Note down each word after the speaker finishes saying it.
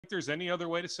there's any other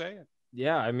way to say it.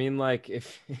 Yeah, I mean, like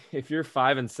if you're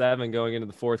 5-7 going into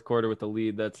the fourth quarter with the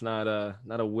lead, that's not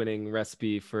a winning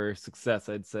recipe for success,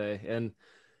 I'd say. And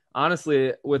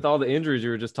honestly, with all the injuries you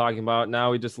were just talking about,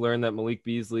 now we just learned that Malik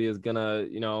Beasley is gonna,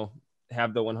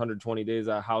 have the 120 days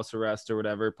of house arrest or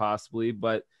whatever, possibly.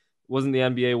 But wasn't the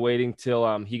NBA waiting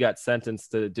till he got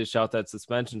sentenced to dish out that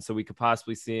suspension so we could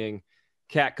possibly seeing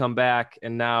Cat come back,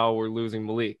 and now we're losing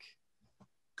Malik?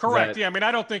 Correct. Yeah. I mean,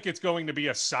 I don't think it's going to be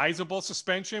a sizable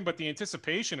suspension, but the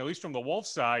anticipation, at least from the Wolves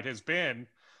side, has been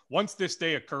once this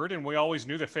day occurred, and we always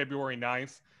knew that February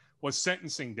 9th was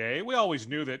sentencing day. We always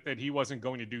knew that he wasn't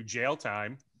going to do jail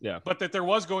time, Yeah. but that there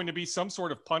was going to be some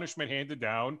sort of punishment handed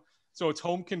down. So it's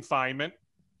home confinement.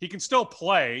 He can still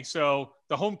play. So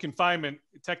the home confinement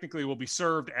technically will be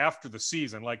served after the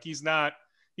season. Like he's not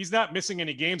missing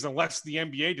any games unless the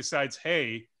NBA decides,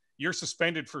 hey, you're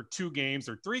suspended for 2 games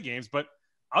or 3 games. But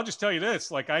I'll just tell you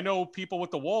this, like I know people with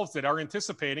the Wolves that are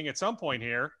anticipating at some point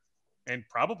here, and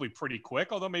probably pretty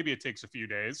quick, although maybe it takes a few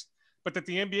days, but that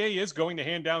the NBA is going to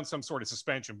hand down some sort of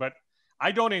suspension. But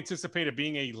I don't anticipate it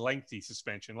being a lengthy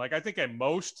suspension. Like I think at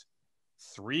most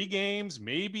 3 games,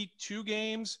 maybe 2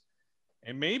 games,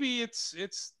 and maybe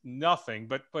it's nothing.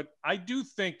 But I do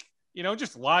think,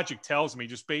 just logic tells me,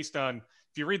 just based on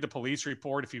if you read the police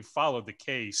report, if you followed the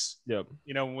case, Yep.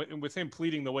 With him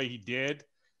pleading the way he did,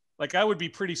 like I would be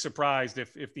pretty surprised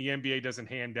if the NBA doesn't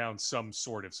hand down some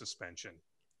sort of suspension.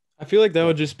 I feel like that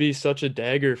would just be such a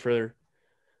dagger for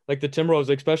like the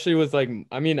Timberwolves, especially with like,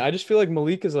 I mean, I just feel like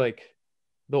Malik is like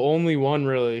the only one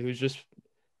really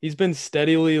he's been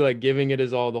steadily like giving it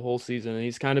his all the whole season. And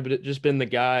he's kind of just been the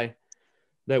guy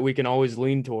that we can always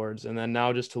lean towards. And then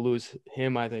now just to lose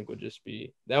him, I think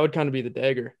that would kind of be the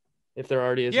dagger if there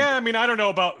already is. Yeah. I mean, I don't know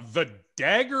about the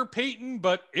dagger, Peyton,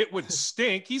 but it would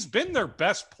stink. He's been their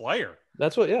best player.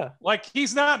 That's what, yeah. Like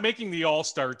he's not making the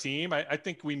all-star team. I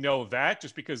think we know that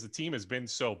just because the team has been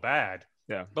so bad.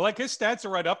 Yeah. But like his stats are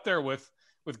right up there with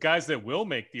guys that will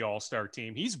make the all-star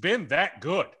team. He's been that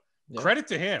good. Yeah. Credit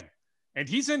to him. And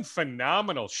he's in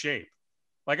phenomenal shape.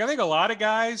 Like I think a lot of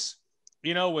guys,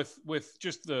 with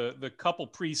just the couple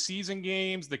preseason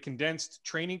games, the condensed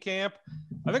training camp,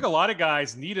 I think a lot of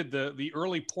guys needed the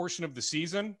early portion of the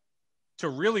season to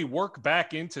really work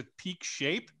back into peak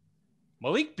shape.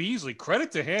 Malik Beasley,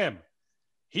 credit to him.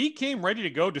 He came ready to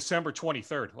go December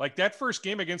 23rd. Like that first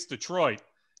game against Detroit,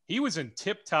 he was in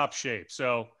tip-top shape.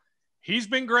 So he's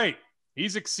been great.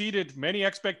 He's exceeded many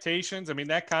expectations. I mean,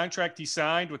 that contract he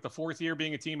signed with the 4th year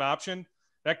being a team option,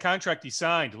 that contract he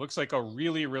signed looks like a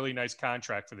really, really nice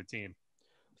contract for the team.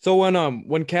 So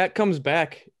when Cat comes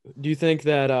back, do you think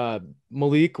that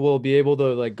Malik will be able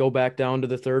to like go back down to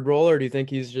the 3rd role, or do you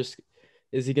think is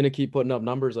he going to keep putting up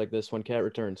numbers like this when Cat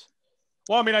returns?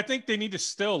 Well, I mean, I think they need to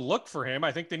still look for him.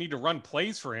 I think they need to run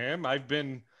plays for him. I've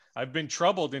been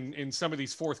troubled in some of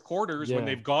these fourth quarters when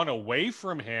they've gone away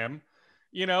from him,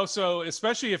 so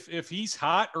especially if he's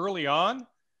hot early on,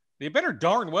 they better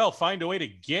darn well find a way to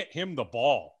get him the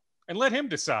ball and let him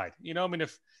decide. I mean,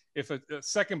 if a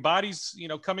second body's,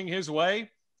 coming his way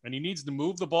and he needs to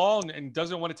move the ball and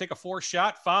doesn't want to take a 4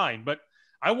 shot, fine. But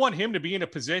I want him to be in a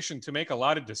position to make a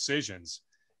lot of decisions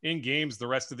in games the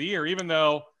rest of the year, even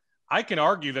though I can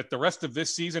argue that the rest of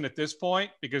this season at this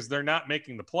point, because they're not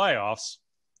making the playoffs,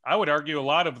 I would argue a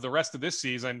lot of the rest of this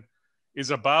season is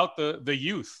about the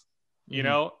youth.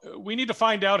 Mm-hmm. We need to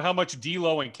find out how much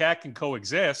D'Lo and Cat can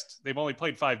coexist. They've only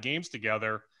played 5 games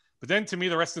together. But then to me,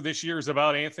 the rest of this year is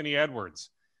about Anthony Edwards.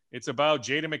 It's about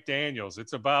Jaden McDaniels.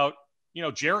 It's about,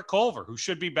 Jarrett Culver, who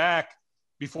should be back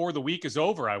before the week is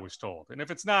over, I was told. And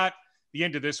if it's not the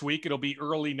end of this week, it'll be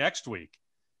early next week.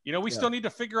 We still need to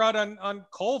figure out on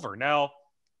Culver. Now,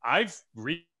 I've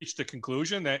reached a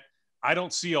conclusion that I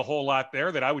don't see a whole lot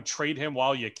there, that I would trade him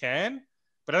while you can.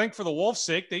 But I think for the Wolves'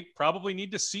 sake, they probably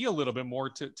need to see a little bit more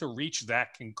to reach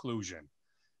that conclusion.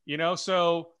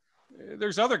 So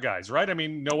there's other guys, right? I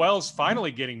mean, Noel's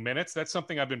finally getting minutes. That's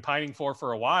something I've been pining for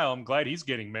a while. I'm glad he's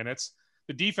getting minutes.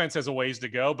 The defense has a ways to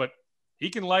go, but he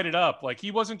can light it up. Like,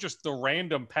 he wasn't just the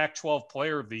random Pac-12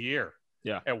 player of the year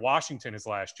at Washington his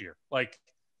last year. Like,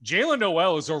 Jalen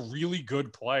Noel is a really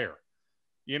good player,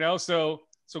 so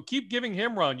keep giving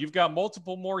him run. You've got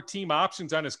multiple more team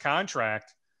options on his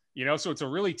contract, so it's a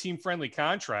really team-friendly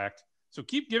contract. So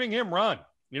keep giving him run.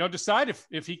 Decide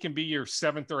if he can be your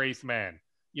 7th or 8th man,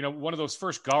 one of those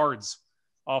first guards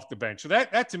off the bench. So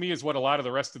that to me is what a lot of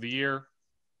the rest of the year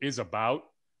is about.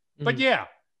 Mm-hmm. But yeah,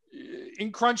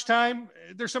 in crunch time,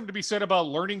 there's something to be said about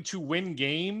learning to win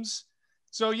games.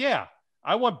 So yeah,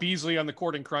 I want Beasley on the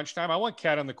court in crunch time. I want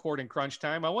Cat on the court in crunch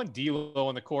time. I want D'Lo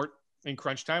on the court in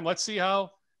crunch time. Let's see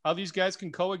how these guys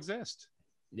can coexist.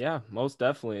 Yeah, most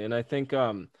definitely. And I think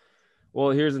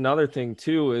well, here's another thing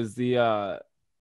too, is the